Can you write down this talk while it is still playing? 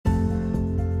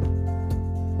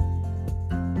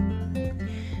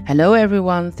Hello,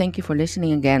 everyone. Thank you for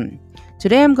listening again.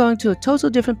 Today I'm going to a total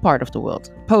different part of the world,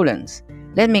 Poland.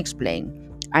 Let me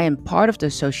explain. I am part of the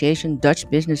association Dutch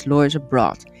Business Lawyers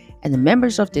Abroad, and the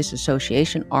members of this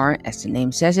association are, as the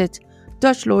name says it,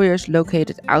 Dutch lawyers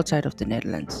located outside of the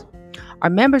Netherlands. Our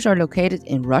members are located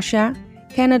in Russia,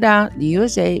 Canada, the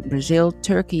USA, Brazil,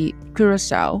 Turkey,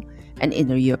 Curacao, and in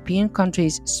the European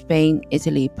countries Spain,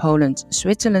 Italy, Poland,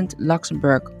 Switzerland,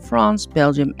 Luxembourg, France,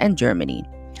 Belgium, and Germany.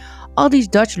 All these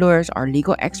Dutch lawyers are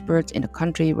legal experts in the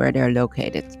country where they are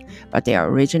located, but they are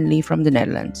originally from the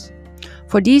Netherlands.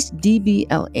 For this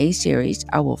DBLA series,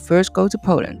 I will first go to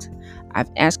Poland.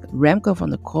 I've asked Remco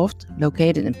van der Kroft,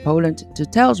 located in Poland, to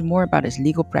tell us more about his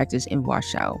legal practice in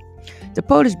Warsaw, the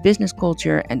Polish business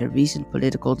culture, and the recent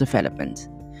political development.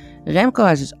 Remco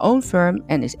has his own firm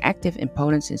and is active in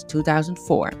Poland since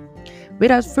 2004.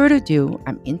 Without further ado,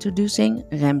 I'm introducing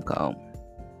Remco.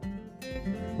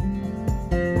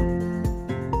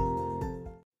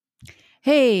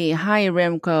 Hi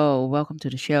Remco, welcome to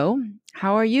the show.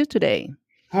 How are you today?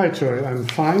 Hi, Troy. I'm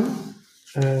fine.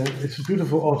 It's a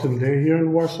beautiful autumn day here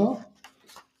in Warsaw.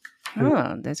 And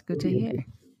Oh, that's good to hear.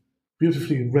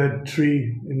 beautifully red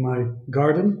tree in my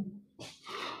garden.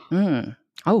 Mm.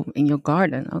 Oh, in your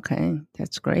garden. Okay,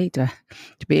 that's great to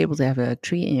be able to have a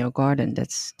tree in your garden.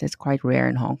 That's quite rare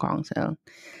in Hong Kong. So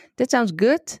that sounds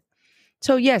good.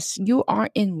 So yes, you are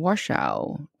in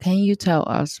Warsaw. Can you tell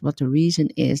us what the reason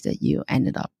is that you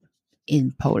ended up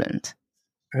in Poland?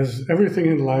 As everything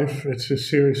in life, it's a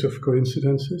series of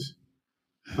coincidences.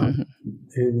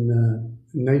 In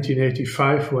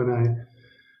 1985, when I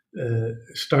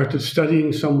started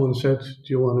studying, someone said, "Do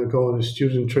you want to go on a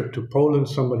student trip to Poland?"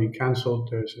 Somebody canceled.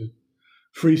 There's a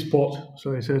free spot.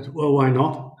 So I said, "Well, why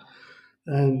not?"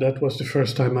 And that was the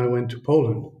first time I went to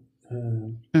Poland.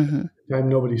 Hmm. Time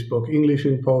nobody spoke English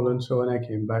in Poland, so when I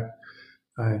came back,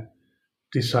 I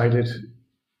decided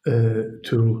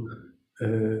to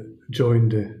join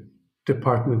the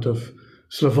Department of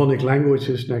Slavonic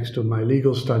Languages next to my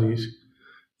legal studies,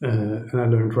 and I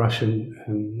learned Russian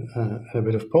and a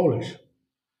bit of Polish.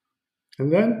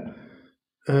 And then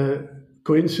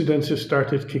coincidences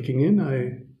started kicking in.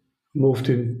 I moved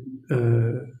in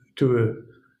to a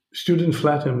student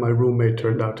flat, and my roommate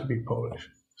turned out to be Polish.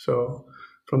 So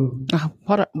from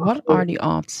What are the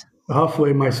odds?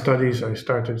 halfway my studies, I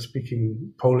started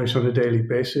speaking Polish on a daily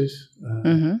basis.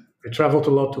 Hmm. I traveled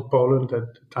a lot to Poland at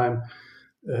the time.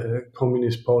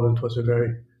 Communist Poland was a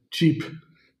very cheap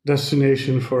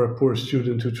destination for a poor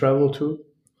student to travel to.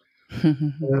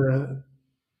 Uh,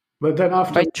 but then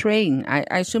after, By train. I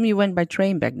assume you went by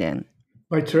train back then.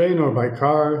 by train or by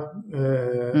car,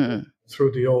 Mm.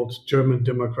 through the old German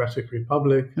Democratic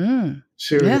Republic, Mm.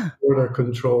 serious Yeah. border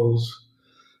controls,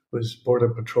 with border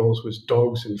patrols with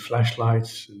dogs and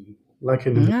flashlights, and like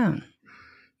in the. Yeah.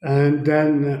 And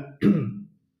then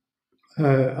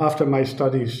after my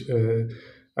studies,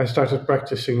 I started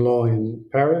practicing law in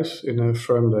Paris in a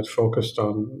firm that focused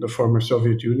on the former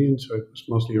Soviet Union, so it was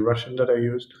mostly Russian that I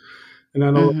used. And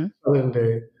then all of Hmm. a sudden,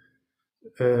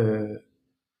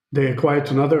 they acquired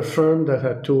another firm that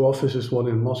had two offices, one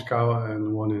in Moscow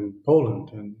and one in Poland.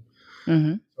 And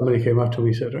Hmm. somebody came up to me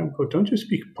and said, "Remco, don't you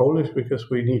speak Polish? Because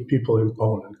we need people in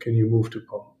Poland. Can you move to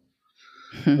Poland?"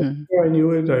 Before I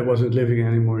knew it, I wasn't living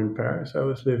anymore in Paris. I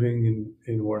was living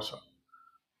in Warsaw.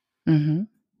 Hmm.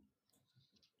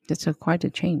 That's quite a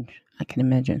change, I can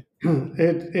imagine.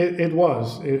 It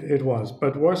was,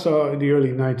 but Warsaw in the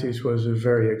early '90s was a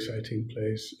very exciting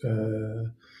place.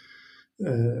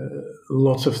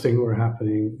 Lots of things were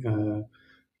happening.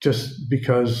 Just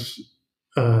because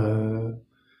uh,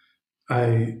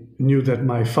 I knew that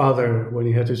my father, when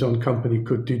he had his own company,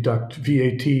 could deduct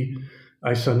VAT,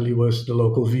 I suddenly was the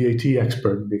local VAT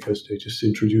expert because they just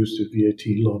introduced the VAT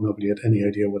law. Nobody had any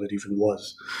idea what it even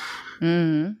was.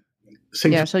 Hmm.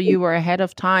 Things, Yeah, so you were ahead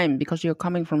of time because you're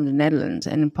coming from the Netherlands,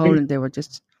 and in Poland they were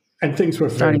just and things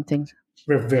starting things.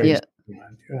 were very Yeah.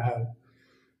 streamlined. You had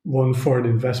one foreign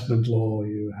investment law,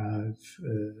 you had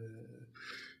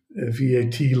a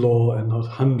VAT law, and not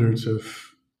hundreds of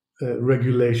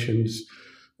regulations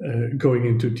going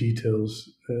into details.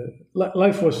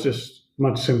 Life was just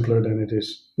much simpler than it is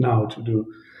now to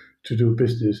do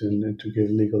business and to give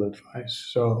legal advice.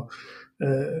 So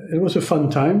it was a fun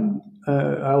time.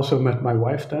 I also met my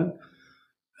wife then.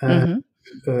 And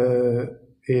Hmm.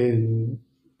 in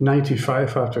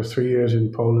 '95, after 3 years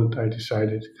in Poland, I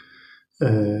decided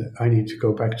I need to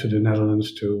go back to the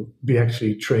Netherlands to be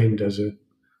actually trained as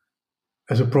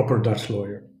a proper Dutch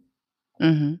lawyer.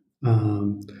 Hmm.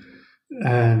 Um,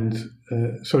 and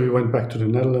so we went back to the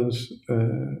Netherlands.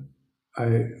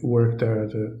 I worked there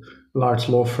at a large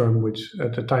law firm, which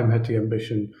at the time had the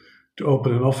ambition to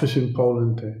open an office in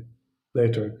Poland. They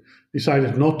later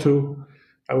decided not to.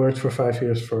 I worked for 5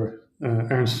 years for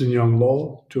Ernst & Young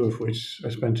Law, 2 of which I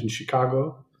spent in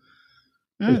Chicago.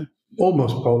 It's Mm.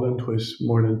 almost Poland, with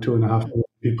more than 2.5 million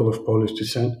people of Polish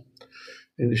descent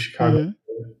in the Chicago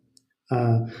Mm-hmm.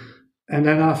 area. And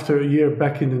then after a year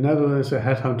back in the Netherlands, a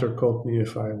headhunter called me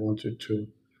if I wanted to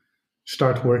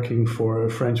start working for a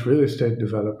French real estate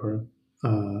developer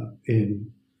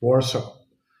in Warsaw.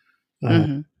 Uh,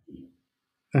 Mm-hmm.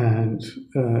 and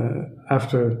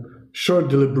after short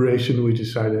deliberation, we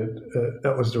decided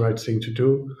that was the right thing to do,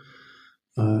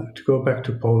 to go back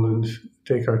to Poland,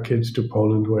 take our kids to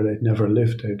Poland where they'd never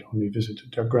lived. They'd only visited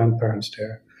their grandparents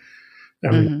there.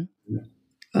 Mm-hmm.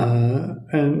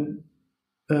 And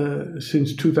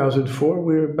since 2004,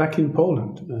 we're back in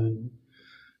Poland. And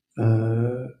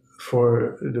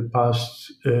for the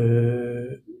past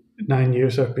 9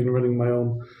 years, I've been running my own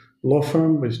law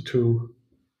firm with 2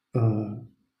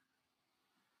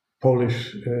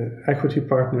 Polish equity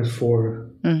partners, 4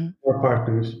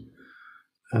 partners.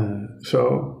 So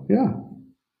yeah,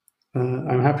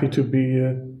 I'm happy to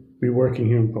be working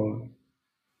here in Poland.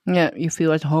 Yeah, you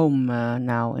feel at home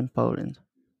now in Poland.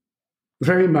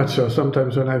 Very much so.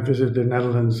 Sometimes when I visit the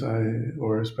Netherlands,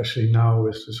 or especially now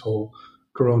with this whole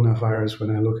coronavirus, when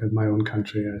I look at my own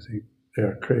country, I think they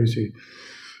are crazy.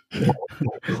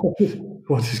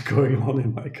 What is going on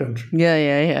in my country?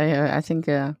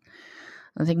 Yeah.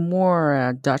 I think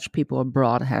more Dutch people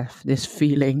abroad have this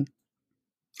feeling.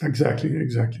 Exactly.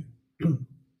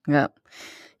 Yeah.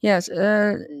 Yes.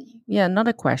 Yeah.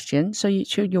 Another question. So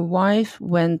your wife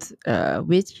went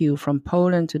with you from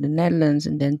Poland to the Netherlands,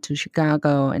 and then to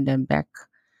Chicago, and then back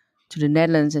to the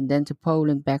Netherlands, and then to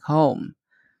Poland, back home.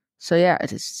 So yeah,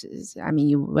 I mean,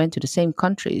 you went to the same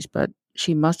countries, but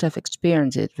she must have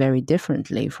experienced it very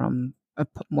differently from a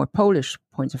more Polish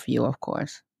point of view, of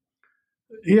course.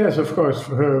 Yes, of course.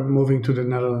 For her, moving to the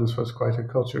Netherlands was quite a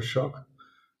culture shock.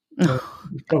 Uh,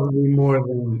 Probably more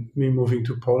than me moving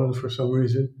to Poland for some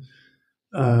reason.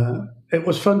 It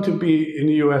was fun to be in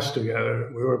the US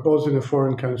together. We were both in a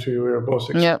foreign country. We were both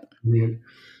Yeah. experiencing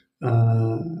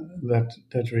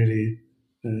that really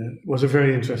was a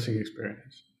very interesting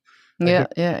experience. I Yeah,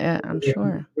 can I'm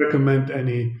sure. recommend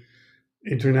any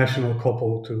international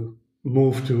couple to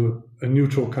move to a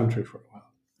neutral country for a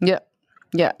while. Yeah,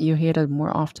 yeah, you hear that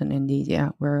more often indeed. Yeah,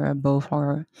 where both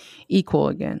are equal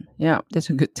again. Yeah, that's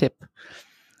a good tip.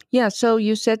 Yeah, so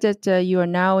you said that you are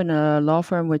now in a law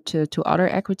firm with 2 other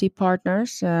equity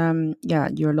partners. Yeah,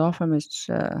 your law firm is.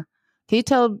 Can you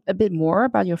tell a bit more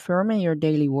about your firm and your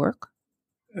daily work?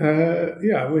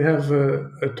 Yeah, we have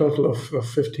a total of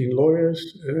 15 lawyers,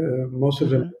 most of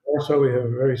them Mm-hmm. in Warsaw. We have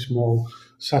a very small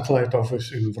satellite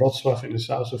office in Wrocław in the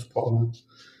south of Poland.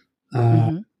 Uh,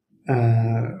 Mm-hmm.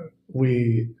 uh,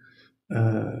 we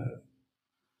uh,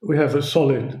 we have a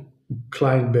solid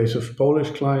client base of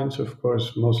Polish clients, of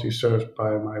course, mostly served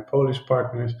by my Polish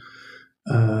partners,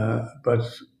 but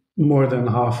more than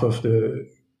half of the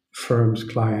firm's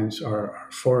clients are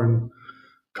foreign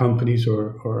companies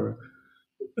or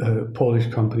Polish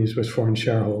companies with foreign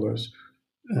shareholders.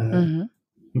 Uh, Mm-hmm.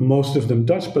 Most of them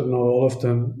Dutch, but not all of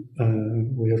them.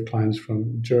 We have clients from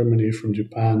Germany, from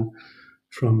Japan,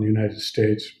 from the United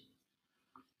States.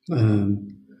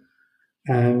 Um,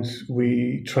 and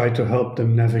we try to help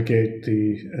them navigate the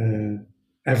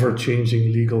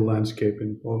ever-changing legal landscape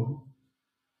in Poland.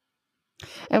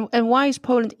 And why is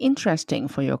Poland interesting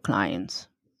for your clients?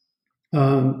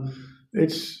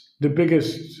 It's the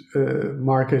biggest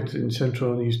market in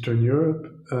Central and Eastern Europe,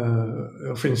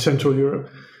 of in Central Europe.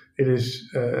 It is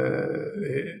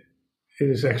it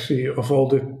is actually, of all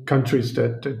the countries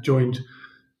that joined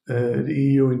the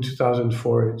EU in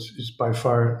 2004, it's by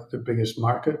far the biggest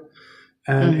market,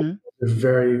 and Mm-hmm. it's a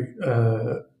very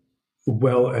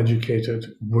well-educated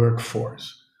workforce.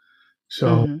 So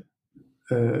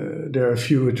Mm-hmm. there are a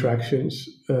few attractions,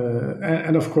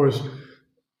 and of course,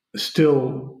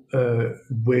 still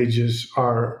wages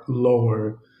are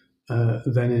lower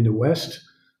than in the West.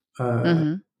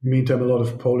 Mm-hmm. Meantime, a lot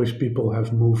of Polish people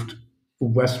have moved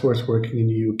westwards, working in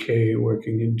the UK,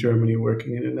 working in Germany,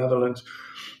 working in the Netherlands.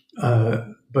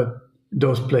 But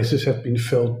those places have been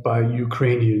filled by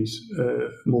Ukrainians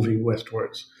moving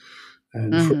westwards.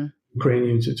 And for Mm-hmm.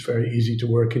 Ukrainians, it's very easy to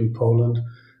work in Poland.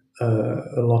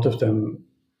 A lot of them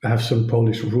have some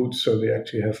Polish roots, so they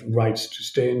actually have rights to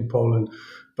stay in Poland.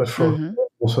 But for Mm-hmm.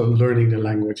 also learning the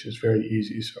language is very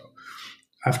easy. So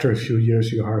after a few years,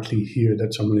 you hardly hear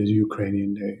that someone is Ukrainian.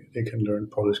 They can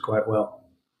learn Polish quite well.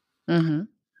 Mm-hmm.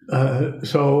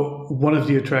 So one of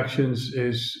the attractions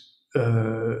is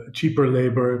cheaper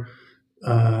labor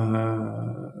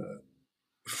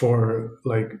for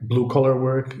like blue collar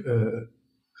work.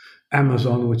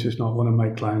 Amazon, which is not one of my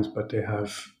clients, but they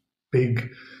have big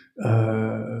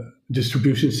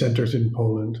distribution centers in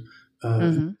Poland,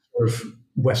 Mm-hmm. of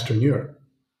Western Europe.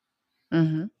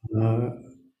 Mm-hmm.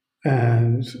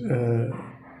 And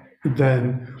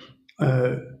then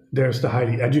there's the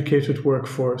highly educated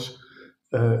workforce.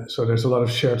 So there's a lot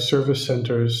of shared service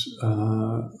centers,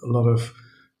 a lot of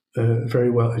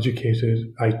very well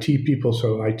educated IT people.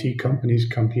 So IT companies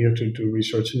come here to do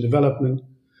research and development.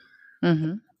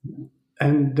 Mm-hmm.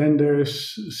 And then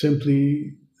there's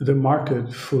simply the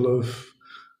market full of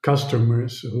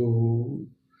customers who,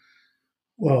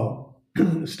 well,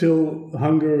 still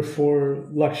hunger for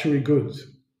luxury goods.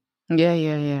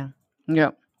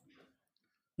 Yeah.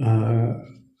 Uh,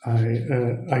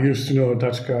 I used to know a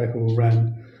Dutch guy who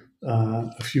ran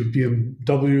a few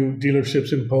BMW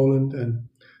dealerships in Poland, and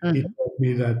he Mm-hmm. told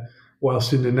me that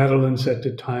whilst in the Netherlands at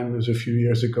the time, it was a few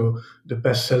years ago, the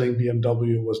best-selling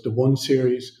BMW was the 1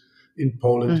 Series. In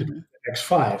Poland, it was the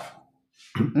X5,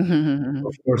 Mm-hmm.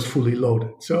 of course, fully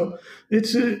loaded. So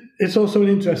it's also an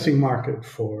interesting market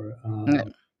for Yeah.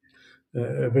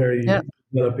 a very Yeah.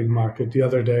 developing market. The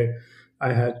other day,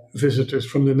 I had visitors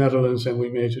from the Netherlands, and we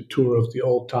made a tour of the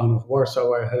old town of Warsaw,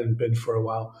 where I hadn't been for a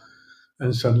while.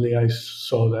 And suddenly, I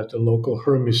saw that the local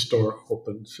Hermes store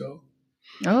opened. So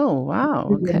Oh, wow.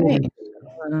 things are Okay. moving.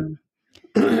 Um,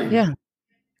 yeah.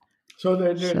 So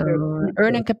So there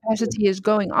earning capacity is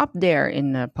going up there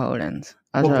in Poland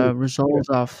as a obviously, yes, result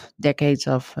of decades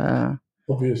of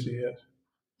obviously, yes.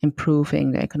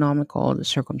 improving the economical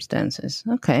circumstances.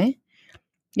 Okay.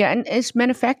 Yeah, and is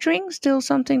manufacturing still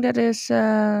something that is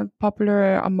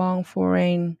popular among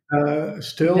foreign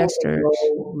Still, investors?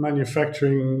 although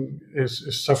manufacturing is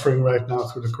suffering right now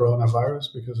through the coronavirus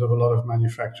because of a lot of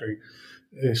manufacturing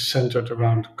is centered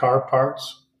around car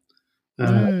parts. Uh,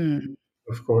 Mm,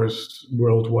 of course,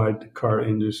 worldwide, the car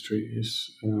industry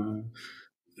is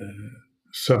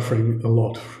suffering a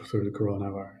lot through the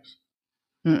coronavirus.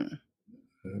 mm,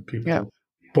 yeah, People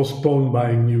postpone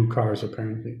buying new cars,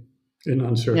 apparently, in yeah.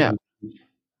 uncertain.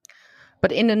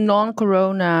 But in a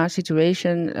non-corona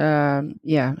situation,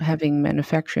 yeah, having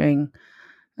manufacturing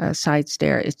sites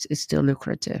there, it's still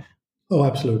lucrative. Oh,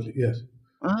 absolutely, yes.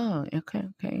 Oh, okay,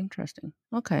 interesting.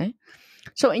 Okay.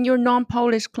 So, in your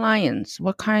non-Polish clients,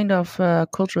 what kind of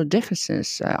cultural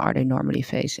differences are they normally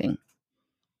facing?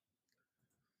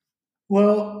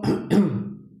 Well,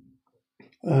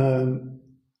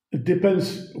 it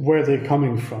depends where they're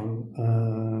coming from.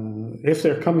 If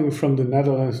they're coming from the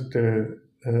Netherlands, they're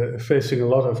facing a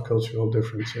lot of cultural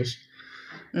differences.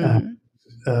 Uh, Mm-hmm.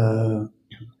 uh,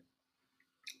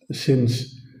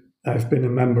 since I've been a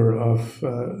member of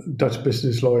Dutch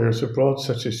business lawyers abroad,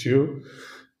 such as you,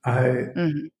 I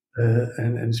Mm-hmm.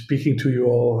 and speaking to you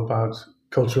all about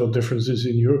cultural differences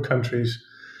in your countries,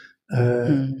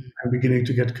 I'm beginning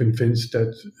to get convinced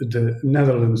that the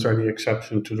Netherlands are the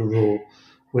exception to the rule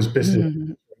with business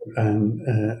Mm-hmm.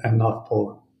 and not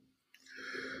Poland.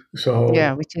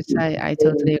 Yeah, So which is I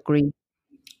totally agree.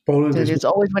 Poland That is it's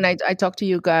always when I talk to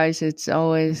you guys, it's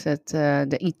always that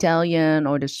the Italian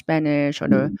or the Spanish or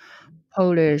the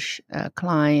Polish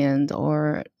client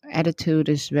or attitude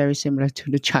is very similar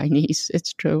to the Chinese.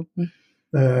 It's true.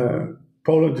 uh,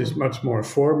 Poland is much more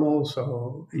formal.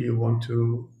 So you want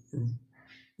to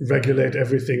regulate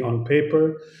everything on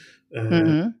paper. Uh,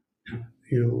 Mm-hmm.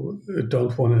 you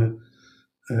don't want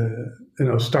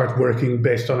to start working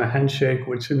based on a handshake,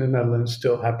 which in the Netherlands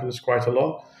still happens quite a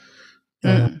lot.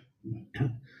 Uh,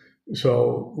 Mm.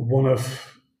 so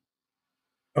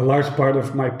a large part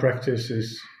of my practice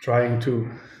is trying to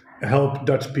help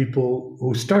Dutch people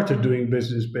who started doing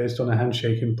business based on a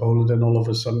handshake in Poland and all of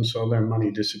a sudden saw their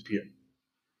money disappear.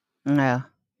 Yeah.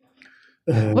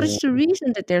 What is Uh, the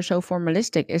reason that they're so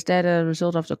formalistic? Is that a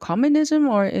result of the communism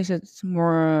or is it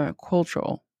more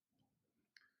cultural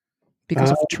because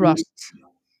uh, of trust I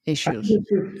issues? think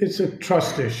it's a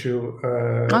trust issue.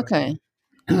 Okay.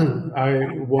 I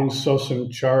once saw some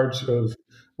charts of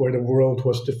where the world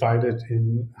was divided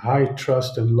in high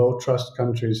trust and low trust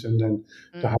countries, and then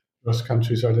the Mm. high trust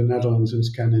countries are the Netherlands and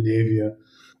Scandinavia,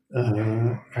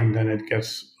 and then it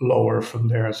gets lower from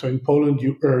there. So in Poland,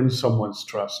 you earn someone's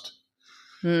trust.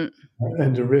 Mm.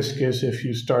 And the risk is if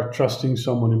you start trusting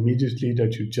someone immediately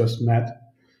that you just met,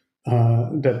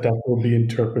 that will be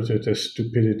interpreted as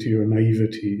stupidity or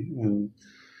naivety. And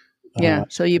Yeah.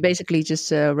 So you basically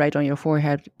just write on your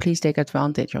forehead, please take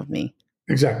advantage of me.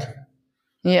 exactly.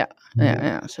 Yeah.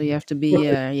 Uh, So you have to be,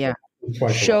 yeah, quite a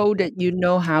lot. show that you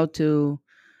know how to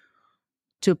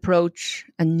to approach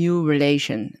a new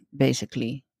relation,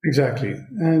 basically. Exactly.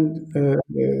 And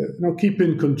keep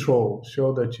in control.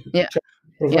 Show that you Yeah,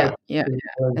 provide. yeah, yeah,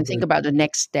 yeah. And think about the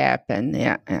next step, and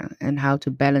yeah, yeah, and how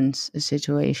to balance a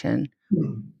situation.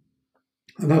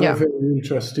 Another Yeah, very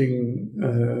interesting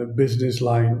business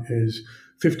line is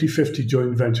 50-50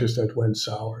 joint ventures that went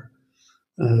sour.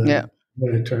 yeah,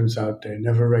 When it turns out they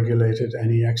never regulated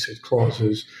any exit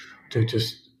clauses, they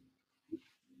just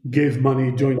gave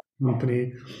money, joined the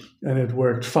company, and it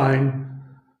worked fine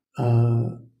uh,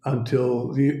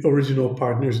 until the original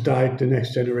partners died. The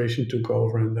next generation took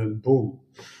over, and then boom,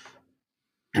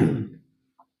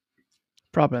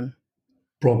 problem.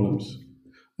 problems.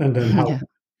 And then Yeah,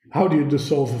 how do you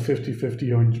dissolve a 50-50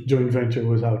 joint venture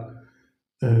without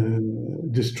uh,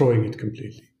 destroying it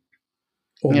completely?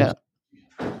 yeah. Almost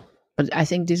But I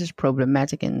think this is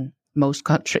problematic in most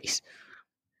countries,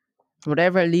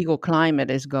 whatever legal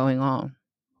climate is going on.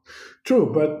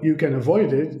 true, but you can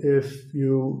avoid it if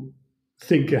you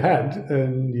think ahead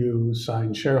and you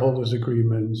sign shareholders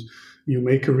agreements, you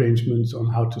make arrangements on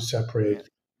how to separate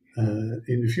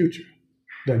in the future.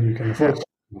 Then you can Yeah. avoid.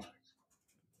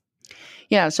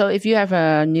 Yeah. So if you have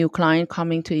a new client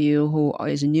coming to you who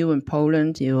is new in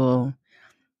Poland, you will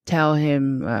tell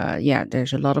him, yeah,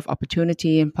 there's a lot of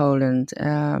opportunity in Poland,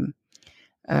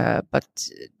 but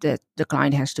that the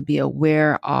client has to be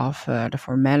aware of the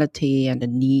formality and the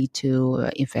need to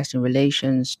invest in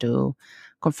relations, to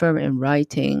confirm in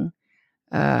writing,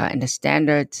 and the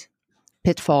standard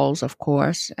pitfalls, of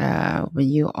course, when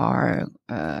you are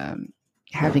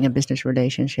having a business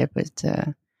relationship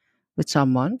with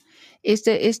someone. Is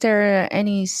there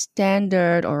any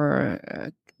standard or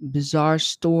bizarre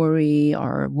story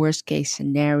or worst case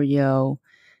scenario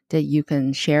that you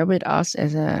can share with us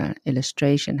as a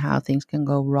illustration how things can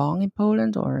go wrong in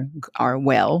Poland or are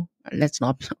well? Let's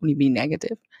not only be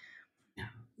negative.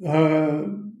 Uh,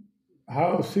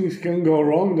 how things can go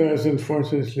wrong, there's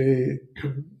unfortunately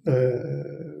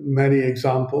many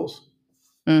examples.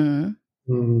 Hmm.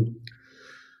 Mm,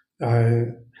 I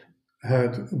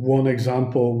had one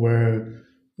example where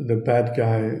the bad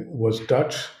guy was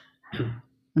Dutch.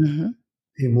 Hmm.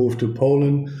 He moved to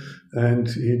Poland and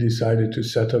he decided to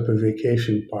set up a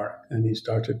vacation park. And he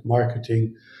started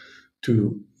marketing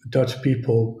to Dutch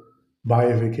people, buy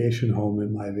a vacation home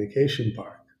in my vacation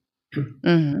park.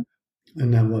 Hmm.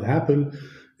 And then what happened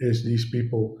is these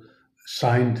people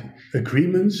signed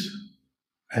agreements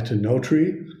at a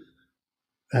notary,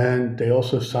 and they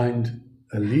also signed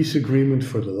a lease agreement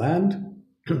for the land.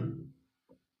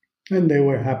 And they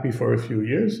were happy for a few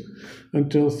years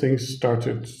until things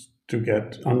started to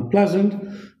get unpleasant.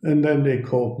 And then they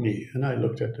called me, and I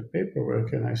looked at the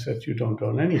paperwork and I said, "You don't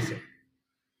own anything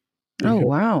Oh, because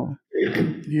wow.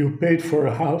 you paid for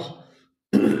a house."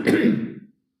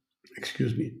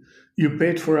 Excuse me. You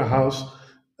paid for a house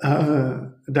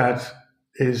that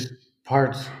is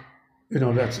part,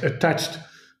 that's attached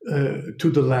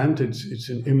to the land. It's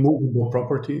an immovable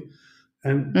property,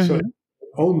 and so if Hmm.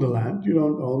 you own the land, you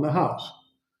don't own the house.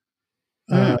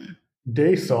 Uh, Mm.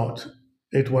 they thought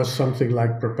it was something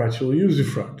like perpetual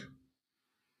usufruct,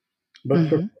 but Hmm.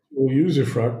 perpetual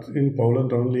usufruct in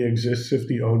Poland only exists if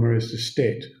the owner is the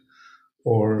state,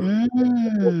 or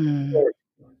Mm.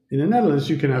 in the Netherlands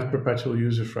you can have perpetual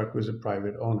usufruct with a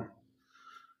private owner.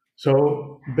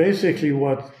 So basically,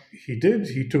 what he did,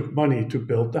 he took money to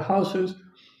build the houses.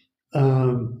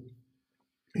 Um,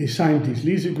 he signed these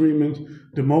lease agreements.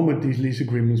 The moment these lease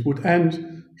agreements would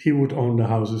end, he would own the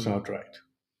houses outright.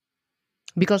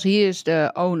 Because he is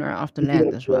the owner of the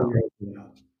land as well.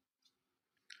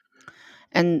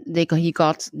 And he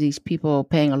got these people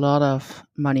paying a lot of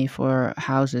money for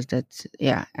houses that,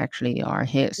 yeah, actually are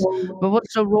his. But Well,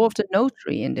 what's the role of the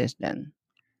notary in this then?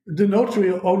 the notary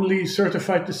only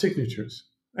certified the signatures,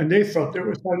 and they thought they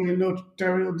were signing a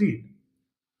notarial deed.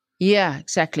 Yeah,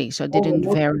 exactly. So they All the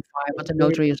didn't verify what the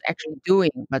notary, notary was actually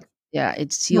doing, but yeah,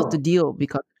 it sealed the no, deal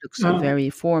because it looks uh, very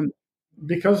formal.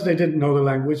 because they didn't know the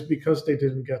language, because they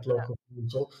didn't get local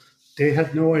counsel, they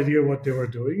had no idea what they were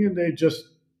doing, and they just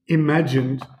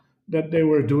imagined that they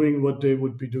were doing what they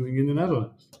would be doing in the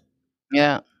Netherlands.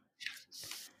 Yeah,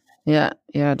 yeah,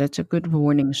 yeah. That's a good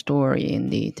warning story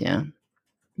indeed. Yeah.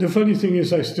 The funny thing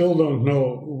is, I still don't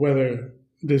know whether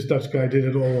this Dutch guy did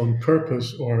it all on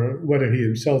purpose or whether he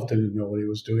himself didn't know what he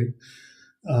was doing.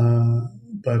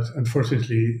 But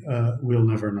unfortunately, we'll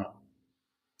never know.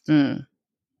 Mm,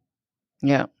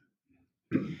 yeah,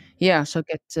 yeah. So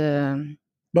get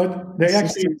But they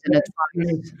actually assistance and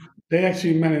advice. they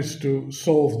actually managed to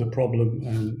solve the problem,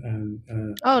 and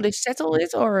Oh, they settle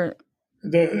it, or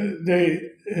they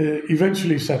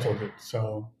eventually settled it.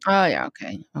 So oh yeah,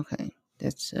 okay, okay.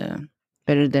 That's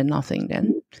better than nothing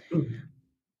then.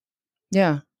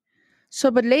 Yeah. So,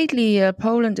 but lately,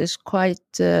 Poland is quite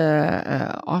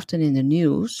often in the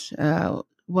news.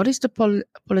 What is the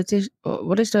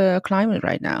what is the climate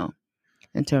right now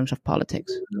in terms of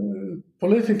politics?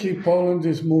 Politically, Poland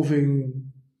is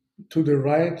moving to the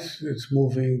right. It's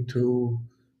moving to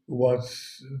what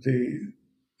the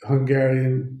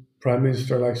Hungarian prime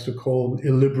minister likes to call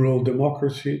illiberal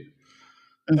democracy.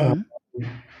 Uh, Mm-hmm.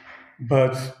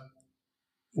 but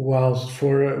whilst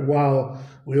for a while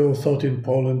we all thought in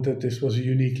Poland that this was a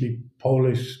uniquely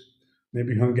Polish,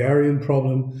 maybe Hungarian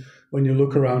problem, when you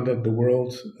look around at the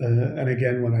world, and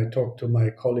again, when I talk to my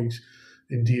colleagues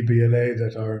in DBLA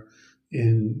that are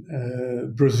in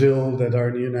Brazil, that are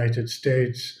in the United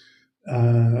States,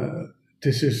 uh,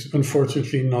 this is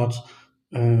unfortunately not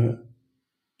uh,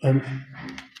 an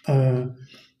Unique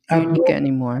abnormal,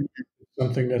 anymore.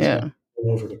 something that's happening Yeah.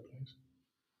 all over the place.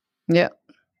 Yeah.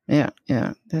 Yeah.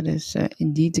 Yeah. That is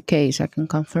indeed the case. I can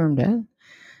confirm that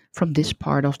from this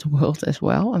part of the world as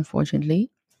well. Unfortunately.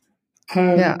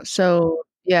 Yeah. Um, So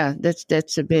yeah,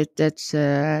 that's a bit that's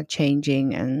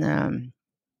changing and.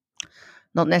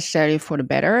 Not necessarily for the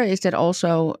better. Is that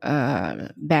also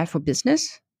bad for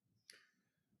business?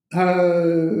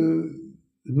 Uh,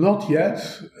 not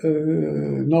yet.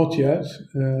 Not yet.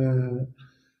 Uh,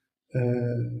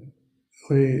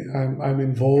 I'm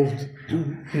involved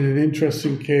in an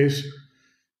interesting case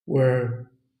where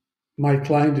my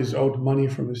client is owed money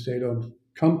from a state-owned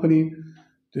company.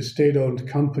 The state-owned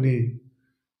company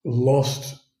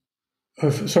lost.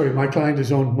 Sorry, my client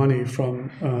is owed money from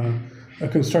a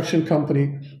construction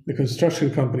company. The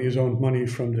construction company is owed money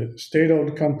from the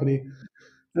state-owned company.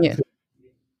 Yeah.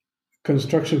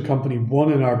 Construction company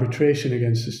won an arbitration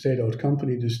against the state-owned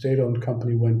company. The state-owned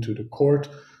company went to the court,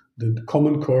 the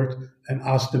common court, and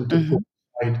asked them to put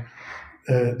Hmm.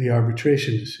 aside the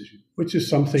arbitration decision, which is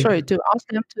something Sorry, to ask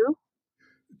them to.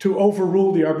 to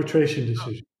overrule the arbitration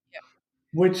decision.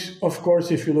 Which, of course,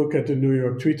 if you look at the New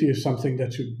York Treaty, is something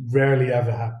that should rarely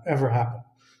ever happen,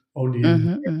 only in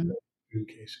Hmm. Hmm. extreme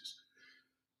cases.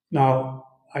 Now,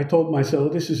 I told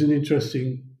myself this is an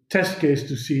interesting test case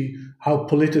to see how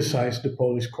politicized the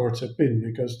Polish courts have been,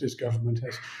 because this government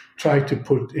has tried to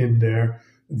put in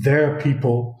their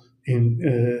people in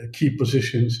key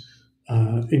positions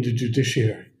in the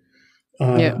judiciary.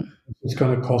 Yeah. It's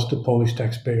going to cost the Polish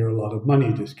taxpayer a lot of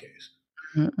money, this case.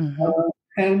 Mm-hmm.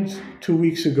 And 2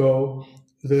 weeks ago,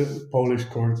 the Polish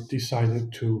court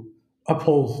decided to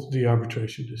uphold the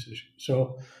arbitration decision.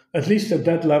 So, at least at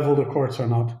that level, the courts are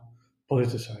not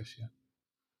politicized yet,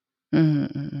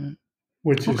 Hmm.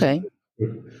 which is Okay.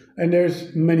 good. And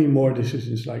there's many more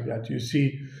decisions like that. You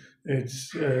see,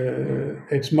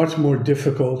 it's much more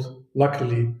difficult,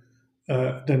 luckily,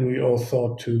 than we all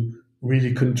thought to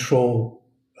really control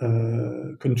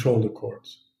the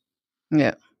courts.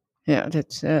 Yeah. Yeah.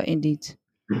 That's indeed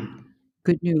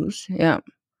good news. Yeah.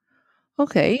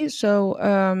 Okay. So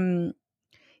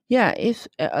yeah, if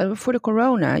for the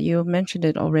corona, you mentioned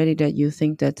it already that you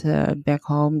think that back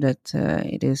home that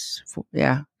it is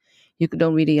yeah, you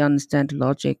don't really understand the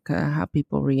logic how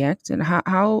people react and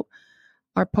how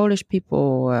are Polish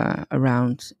people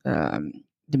around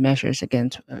the measures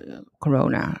against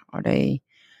corona? Are they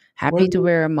happy to When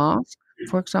wear a mask,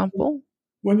 for example?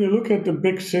 When you look at the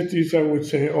big cities, I would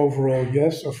say overall,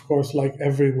 yes. Of course, like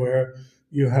everywhere,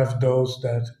 you have those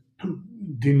that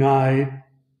deny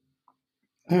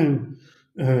and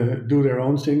do their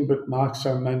own thing, but masks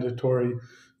are mandatory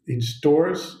in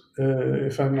stores.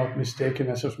 If I'm not mistaken,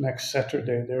 as of next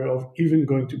Saturday, they're even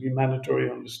going to be mandatory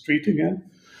on the street again.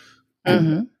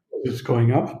 Mm-hmm. It's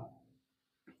going up,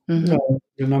 Mm-hmm.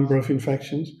 the number of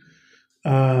infections.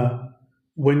 Uh,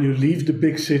 when you leave the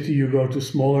big city, you go to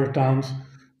smaller towns.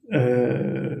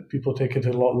 People take it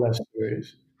a lot less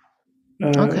serious.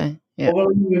 Uh, Okay. Yeah.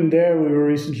 Although even there, we were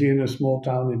recently in a small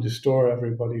town in the store.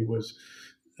 Everybody was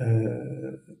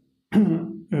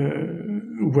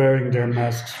wearing their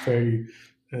masks very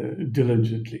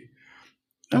diligently.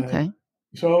 Uh, Okay.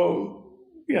 so,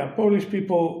 yeah, Polish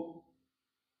people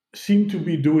seem to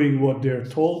be doing what they're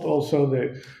told. Also,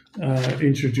 they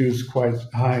introduce quite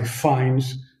high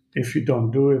fines if you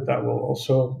don't do it. That will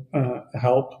also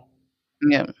help.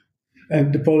 Yeah.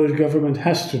 And the Polish government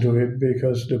has to do it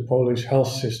because the Polish health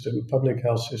system, public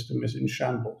health system, is in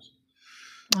shambles.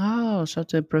 Oh, so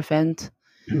to prevent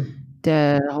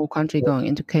the whole country going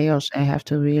into chaos, they have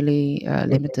to really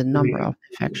limit the number of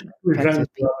Prevent infected rather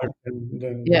people. Yeah.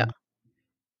 than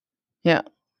Yeah.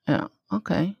 Yeah.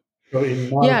 Okay. so in Yeah.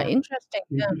 March. Interesting.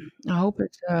 Yeah. I hope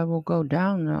it will go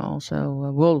down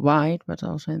also worldwide, but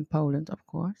also in Poland, of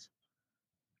course.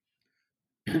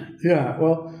 Yeah,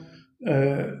 well,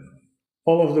 uh,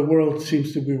 all of the world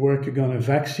seems to be working on a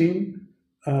vaccine.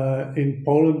 In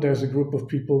Poland, there's a group of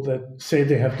people that say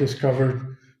they have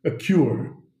discovered a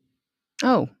cure,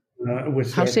 Oh,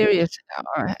 which how serious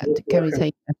can we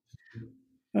take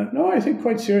that? no, I think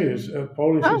quite serious. Oh,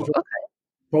 okay.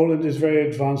 Poland is very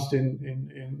advanced in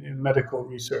medical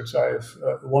research. I have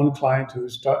one client who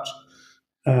is Dutch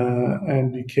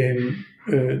and became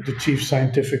the chief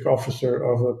scientific officer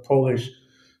of a Polish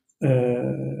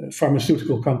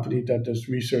pharmaceutical company that does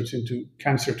research into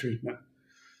cancer treatment.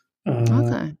 Uh,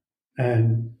 Okay.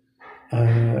 and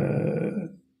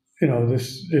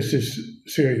this is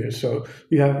serious. So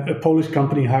you have a Polish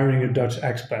company hiring a Dutch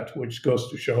expat, which goes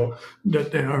to show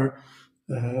that they are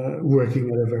working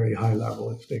at a very high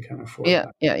level if they can afford Yeah,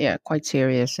 that. yeah, yeah. Quite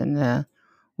serious and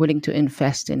willing to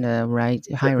invest in the right,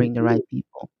 hiring the right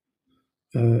people.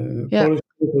 Yeah, Polish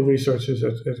clinical research is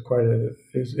quite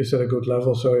is at a good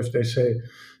level. So if they say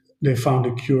they found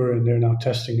a cure and they're now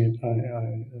testing it,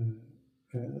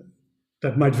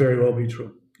 that might very well be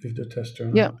true if the tests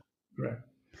turn yeah, out. Right.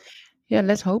 yeah.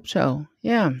 Let's hope so.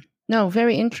 Yeah. No,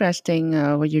 very interesting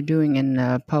what you're doing in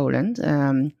Poland.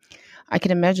 I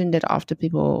can imagine that after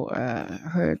people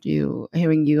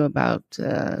hearing you about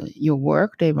your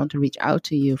work, they want to reach out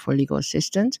to you for legal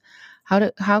assistance.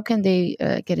 How can they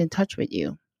get in touch with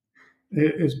you?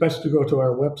 It's best to go to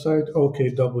our website,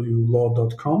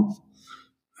 okwlaw.com.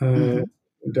 Uh, Hmm.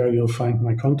 there you'll find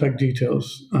my contact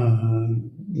details,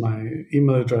 my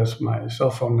email address, my cell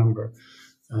phone number,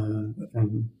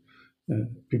 and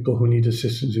people who need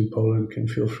assistance in Poland can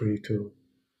feel free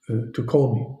to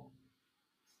call me.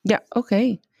 Yeah.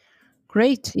 Okay.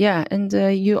 Great. Yeah, and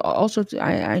you also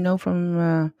I know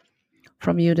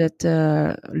from you that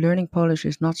learning Polish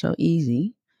is not so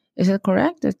easy. Is that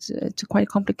correct? It's a quite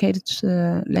complicated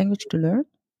language to learn.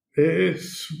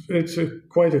 It's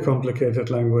quite a complicated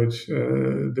language.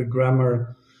 The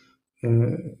grammar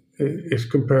uh, is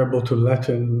comparable to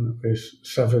Latin with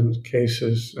seven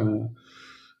cases.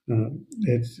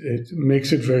 It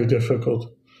makes it very difficult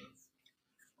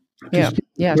to Yeah, speak.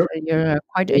 yeah. So you're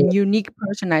quite a unique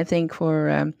person, I think,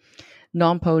 for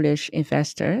non-Polish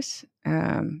investors.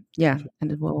 Yeah,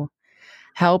 and it will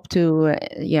help to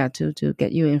to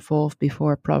get you involved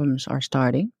before problems are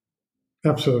starting.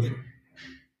 Absolutely.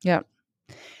 Yeah.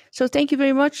 So thank you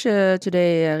very much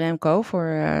today, Remco,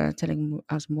 for telling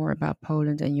us more about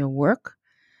Poland and your work.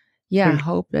 Yeah, I Thank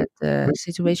hope that the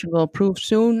situation will improve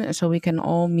soon so we can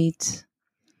all meet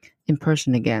in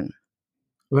person again.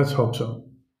 you. Let's hope so.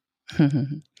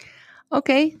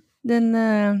 Okay,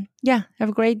 then yeah, have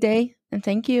a great day and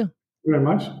thank you. Very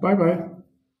much. Bye bye.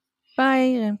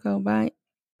 Bye, Remco. Bye.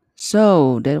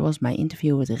 So that was my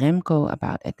interview with Remco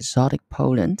about exotic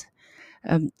Poland.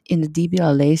 In the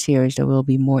DBLA series, there will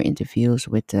be more interviews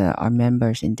with our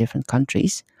members in different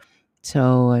countries.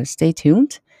 So stay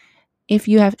tuned. If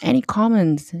you have any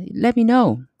comments, let me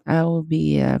know. I will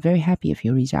be very happy if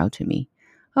you reach out to me.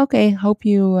 Okay, hope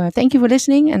you thank you for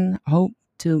listening and hope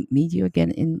to meet you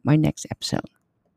again in my next episode.